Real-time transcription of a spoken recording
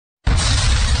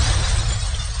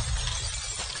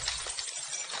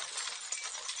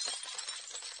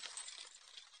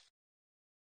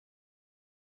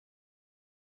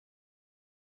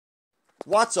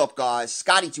What's up, guys?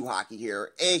 Scotty2Hockey here,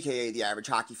 aka the Average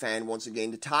Hockey Fan, once again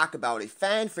to talk about a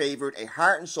fan favorite, a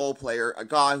heart and soul player, a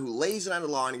guy who lays it on the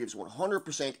line and gives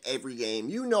 100% every game.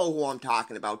 You know who I'm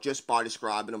talking about just by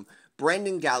describing him,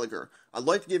 Brendan Gallagher. I'd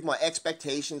like to give my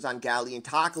expectations on Gally and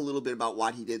talk a little bit about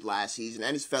what he did last season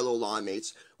and his fellow line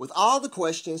mates. With all the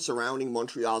questions surrounding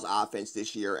Montreal's offense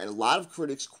this year and a lot of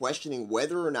critics questioning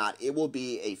whether or not it will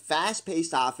be a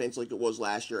fast-paced offense like it was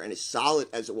last year and as solid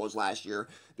as it was last year,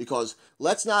 because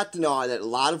let's not deny that a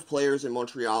lot of players in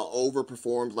Montreal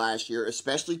overperformed last year,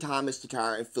 especially Thomas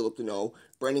Tatar and Philip Deneau,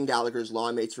 Brendan Gallagher's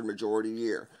line mates for the majority of the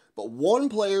year. But one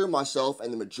player myself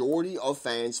and the majority of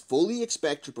fans fully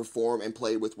expect to perform and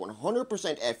play with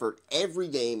 100% effort every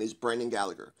game is Brendan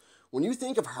Gallagher. When you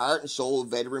think of heart and soul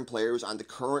veteran players on the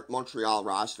current Montreal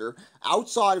roster,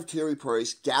 outside of Terry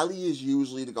Price, Gally is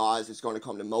usually the guy that's going to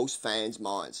come to most fans'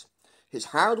 minds. His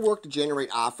hard work to generate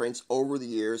offense over the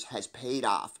years has paid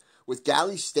off, with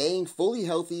Gally staying fully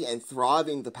healthy and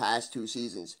thriving the past two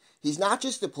seasons. He's not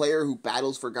just a player who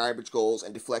battles for garbage goals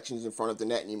and deflections in front of the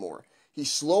net anymore. He's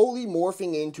slowly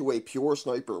morphing into a pure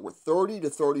sniper with 30 to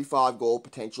 35 goal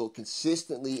potential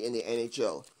consistently in the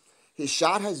NHL. His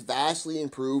shot has vastly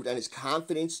improved and his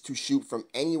confidence to shoot from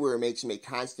anywhere makes him a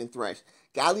constant threat.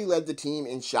 Gally led the team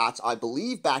in shots, I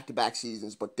believe, back-to-back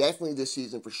seasons, but definitely this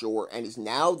season for sure, and is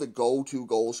now the go-to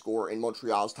goal scorer in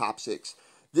Montreal's top six.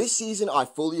 This season, I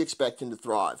fully expect him to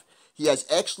thrive. He has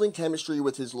excellent chemistry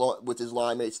with his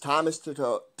line mates, Thomas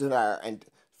Tatar and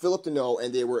Philip Deneau,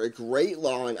 and they were a great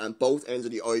line on both ends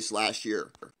of the ice last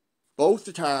year. Both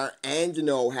Tatar and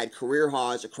Deneau had career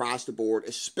highs across the board,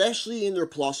 especially in their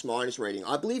plus-minus rating.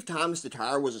 I believe Thomas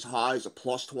Tatar was as high as a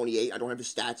plus 28. I don't have the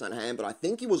stats on hand, but I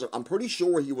think I'm pretty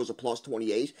sure he was a plus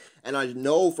 28. And I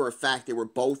know for a fact they were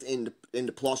both in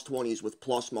the plus 20s with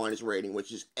plus-minus rating,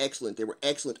 which is excellent. They were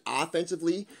excellent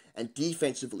offensively and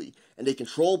defensively, and they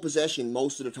controlled possession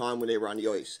most of the time when they were on the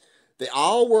ice. They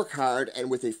all work hard,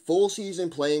 and with a full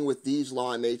season playing with these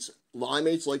line mates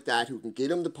like that who can get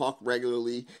him the puck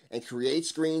regularly and create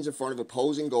screens in front of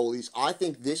opposing goalies, I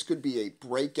think this could be a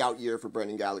breakout year for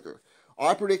Brendan Gallagher.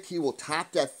 I predict he will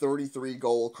top that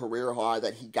 33-goal career high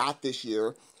that he got this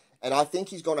year, and I think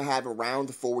he's going to have around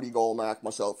the 40-goal mark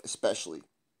myself especially.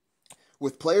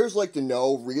 With players like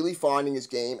Deneau really finding his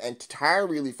game and Tatar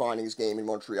really finding his game in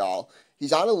Montreal,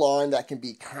 he's on a line that can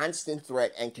be constant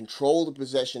threat and control the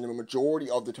possession the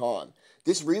majority of the time.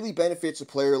 This really benefits a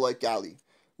player like Gally.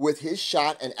 With his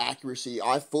shot and accuracy,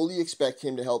 I fully expect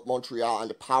him to help Montreal on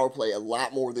the power play a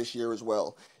lot more this year as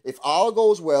well. If all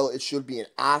goes well, it should be an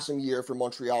awesome year for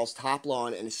Montreal's top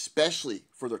line and especially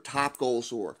for their top goal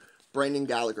scorer, Brendan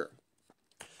Gallagher.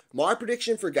 My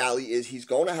prediction for Gally is he's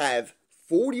going to have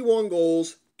 41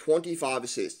 goals, 25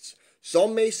 assists.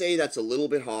 Some may say that's a little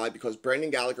bit high because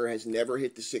Brendan Gallagher has never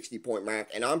hit the 60-point mark,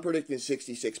 and I'm predicting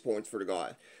 66 points for the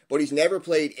guy. But he's never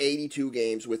played 82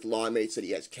 games with line mates that he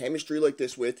has chemistry like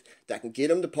this with, that can get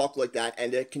him the puck like that,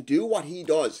 and that can do what he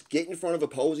does, get in front of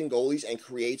opposing goalies and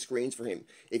create screens for him.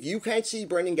 If you can't see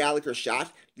Brendan Gallagher's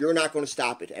shot, you're not going to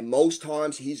stop it, and most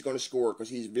times he's going to score because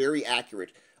he's very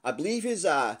accurate. I believe his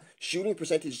shooting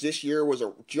percentage this year was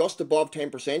just above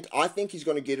 10%. I think he's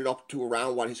going to get it up to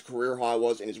around what his career high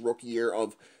was in his rookie year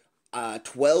of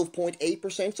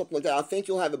 12.8%, something like that. I think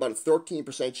he'll have about a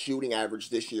 13% shooting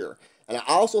average this year. And I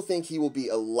also think he will be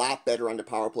a lot better on the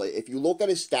power play. If you look at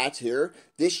his stats here,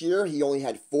 this year he only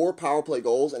had 4 power play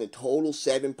goals and a total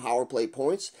 7 power play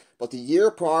points. But the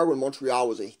year prior when Montreal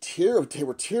was they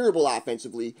were terrible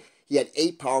offensively, he had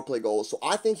 8 power play goals, so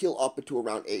I think he'll up it to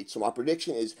around 8. So my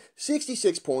prediction is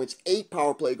 66 points, 8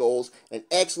 power play goals, an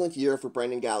excellent year for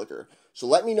Brendan Gallagher. So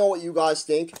let me know what you guys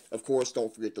think. Of course,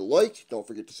 don't forget to like, don't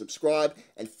forget to subscribe,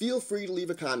 and feel free to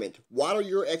leave a comment. What are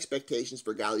your expectations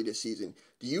for Gally this season?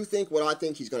 Do you think what I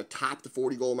think he's going to top the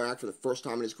 40-goal mark for the first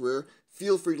time in his career?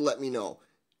 Feel free to let me know.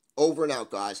 Over and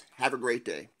out, guys. Have a great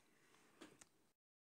day.